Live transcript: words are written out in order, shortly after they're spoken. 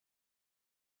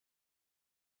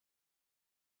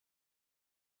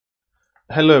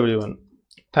Hello everyone,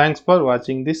 thanks for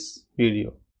watching this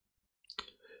video.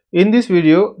 In this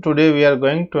video today we are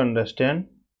going to understand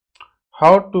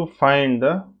how to find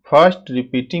the first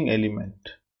repeating element.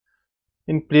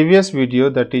 In previous video,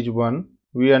 that is 1,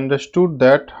 we understood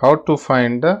that how to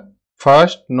find the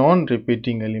first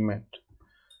non-repeating element.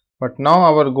 But now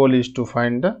our goal is to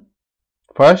find the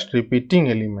first repeating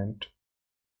element.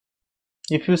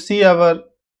 If you see our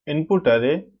input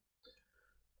array,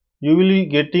 you will be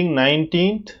getting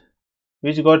 19th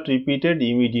which got repeated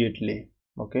immediately.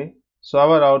 Okay, so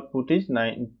our output is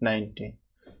 19.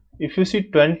 If you see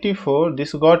 24,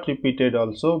 this got repeated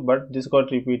also, but this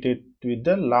got repeated with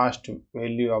the last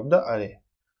value of the array.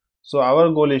 So our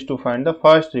goal is to find the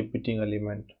first repeating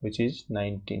element, which is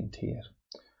 19th here.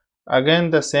 Again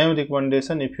the same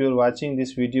recommendation, if you are watching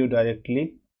this video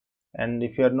directly and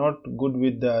if you are not good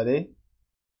with the array,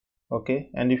 okay,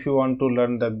 and if you want to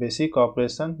learn the basic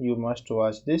operation, you must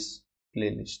watch this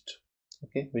playlist,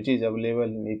 okay, which is available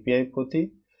in API Pothi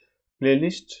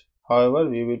playlist. However,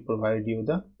 we will provide you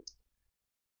the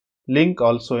link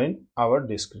also in our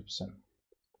description.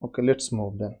 Okay, let's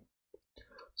move then.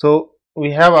 So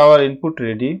we have our input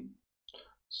ready.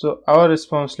 So our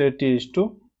responsibility is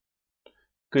to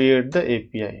create the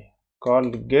API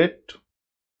called get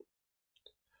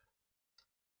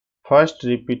first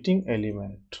repeating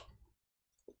element.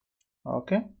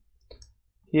 Okay,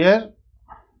 here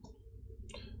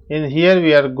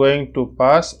we are going to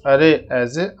pass array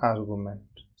as a argument,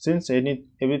 since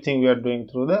everything we are doing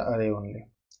through the array only,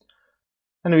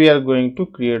 and we are going to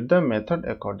create the method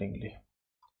accordingly.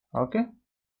 Okay,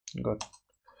 good.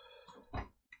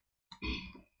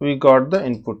 We got the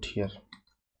input here.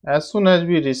 As soon as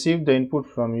we receive the input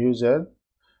from user,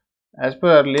 as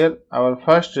per earlier, our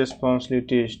first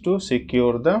responsibility is to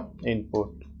secure the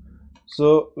input.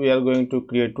 So we are going to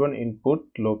create one input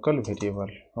local variable.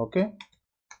 Okay,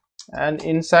 and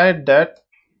inside that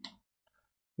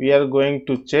we are going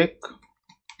to check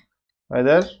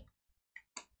whether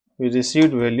we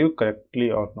received value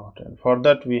correctly or not, and for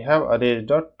that we have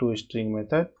arrays.toString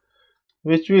method,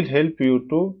 which will help you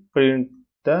to print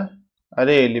the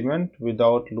array element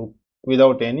without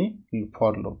any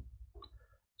for loop.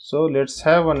 So let's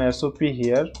have an SOP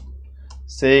here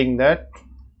saying that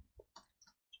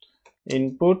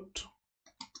input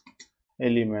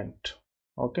element.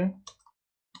 Okay,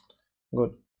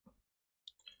 good.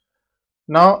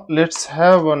 Now let's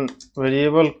have one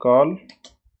variable called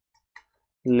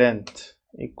length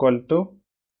equal to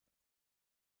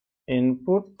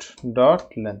input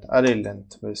dot length, array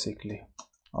length basically.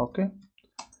 Okay,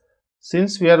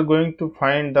 since we are going to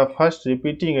find the first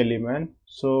repeating element,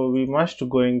 so we must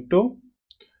going to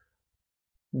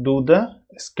do the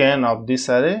scan of this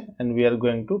array, and we are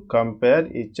going to compare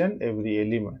each and every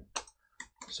element.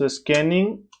 So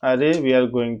scanning array we are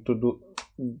going to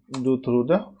do through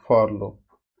the for loop.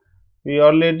 We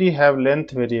already have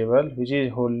length variable which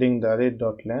is holding the array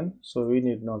dot length, so we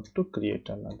need not to create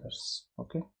another's.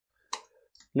 Okay,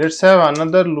 let's have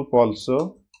another loop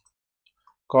also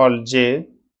called j,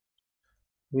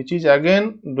 which is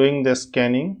again doing the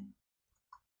scanning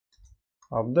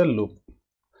of the loop.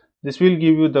 This will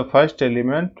give you the first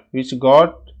element which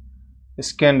got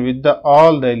scanned with the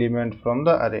all the element from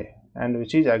the array, and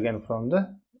which is again from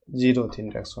the 0th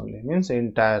index only, means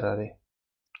entire array.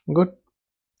 Good,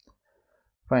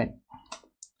 fine.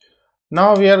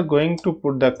 Now we are going to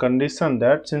put the condition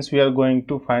that since we are going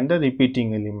to find the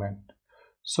repeating element,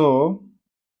 so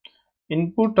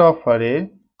input of array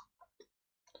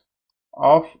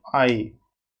of I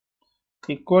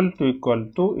equal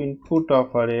to input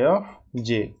of array of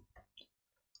j.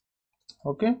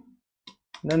 Okay,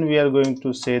 then we are going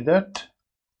to say that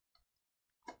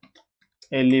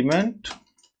element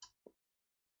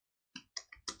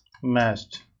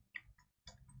matched.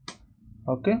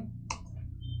 Okay,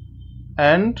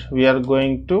 and we are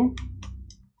going to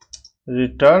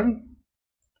return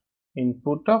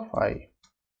input of I.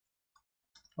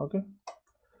 Okay,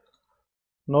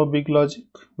 no big logic,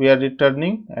 we are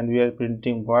returning and we are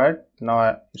printing void.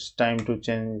 Now it's time to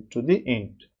change to the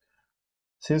int.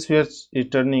 Since we are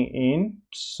returning int,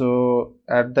 so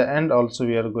at the end also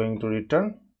we are going to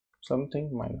return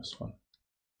something -1.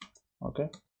 Okay,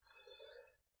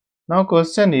 now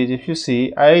question is, if you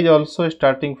see, I is also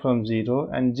starting from 0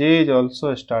 and j is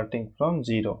also starting from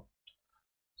 0.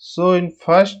 So in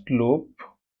first loop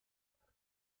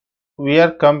we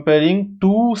are comparing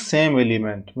two same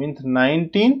element, means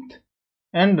 19th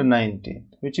and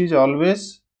 19th, which is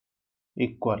always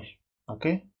equal.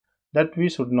 Okay, that we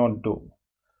should not do.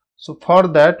 So for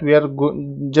that we are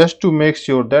just to make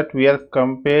sure that we are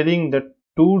comparing the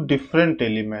two different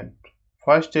elements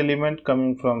first element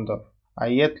coming from the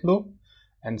ith loop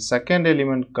and second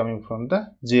element coming from the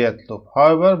jth loop.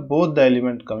 However, both the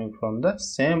element coming from the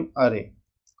same array.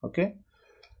 Okay,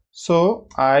 so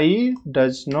I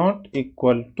does not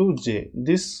equal to j.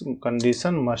 This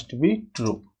condition must be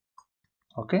true.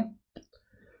 Okay,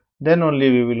 then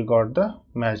only we will got the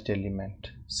matched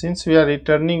element. Since we are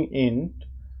returning int,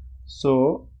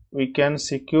 so we can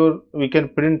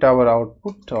print our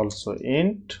output also,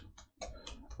 int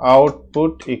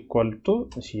output equal to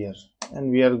here,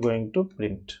 and we are going to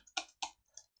print.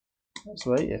 That's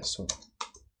why so.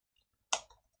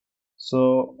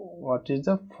 So what is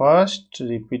the first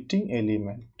repeating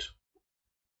element?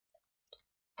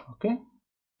 Okay,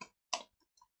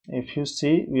 if you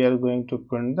see, we are going to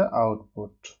print the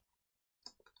output.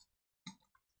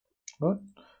 Good.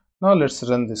 Now let's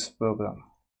run this program.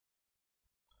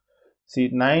 See,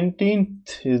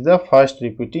 19th is the first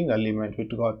repeating element. It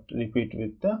got repeat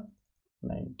with the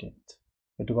 19th.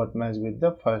 It got matched with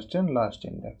the first and last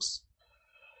index.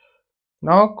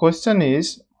 Now question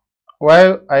is,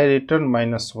 why I return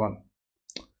 -1?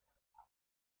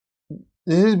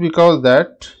 This is because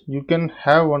that you can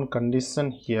have one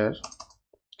condition here.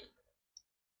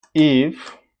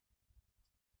 If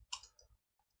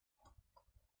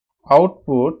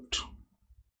output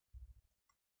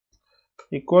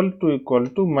equal to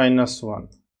 -1,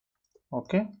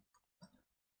 okay,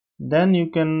 then you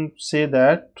can say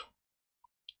that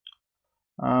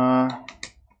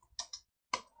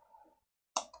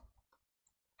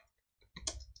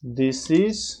this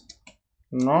is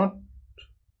not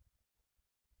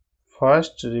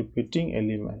first repeating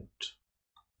element,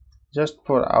 just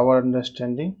for our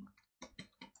understanding.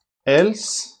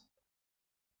 Else,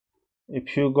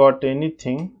 if you got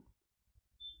anything,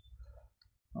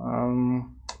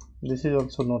 this is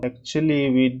also not.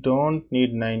 Actually, we don't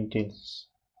need 19.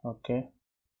 Okay,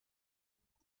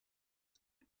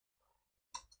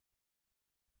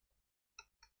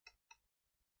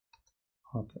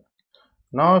 okay.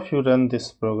 Now if you run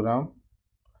this program,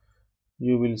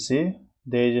 you will see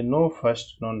there is no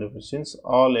first non-repeat since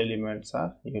all elements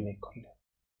are unique only.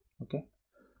 Okay,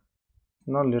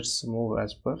 now let's move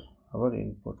as per our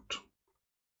input.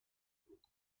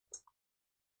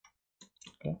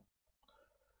 Okay,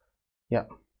 yeah,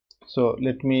 so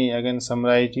let me again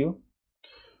summarize you.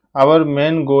 Our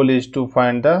main goal is to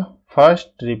find the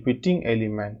first repeating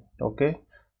element. Okay,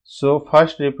 so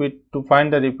to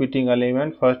find the repeating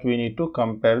element, first we need to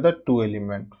compare the two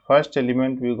elements. First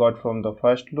element we got from the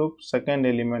first loop, second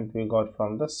element we got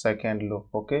from the second loop.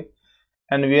 Okay,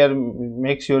 and we are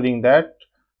make sure that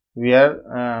we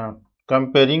are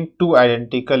comparing two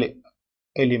identical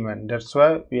elements. That's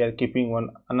why we are keeping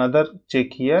another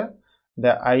check here.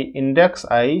 The index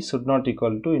I should not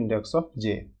equal to index of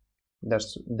j.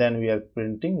 Then we are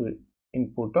printing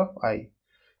input of I.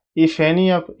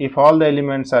 If all the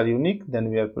elements are unique, then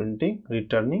we are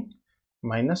returning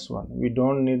 -1. We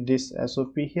don't need this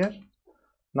SOP here.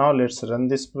 Now let's run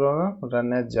this program,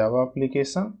 run as Java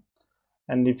application,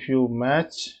 and if you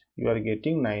match, you are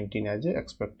getting 19 as a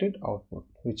expected output,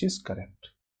 which is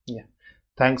correct. Yeah,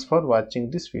 thanks for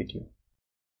watching this video.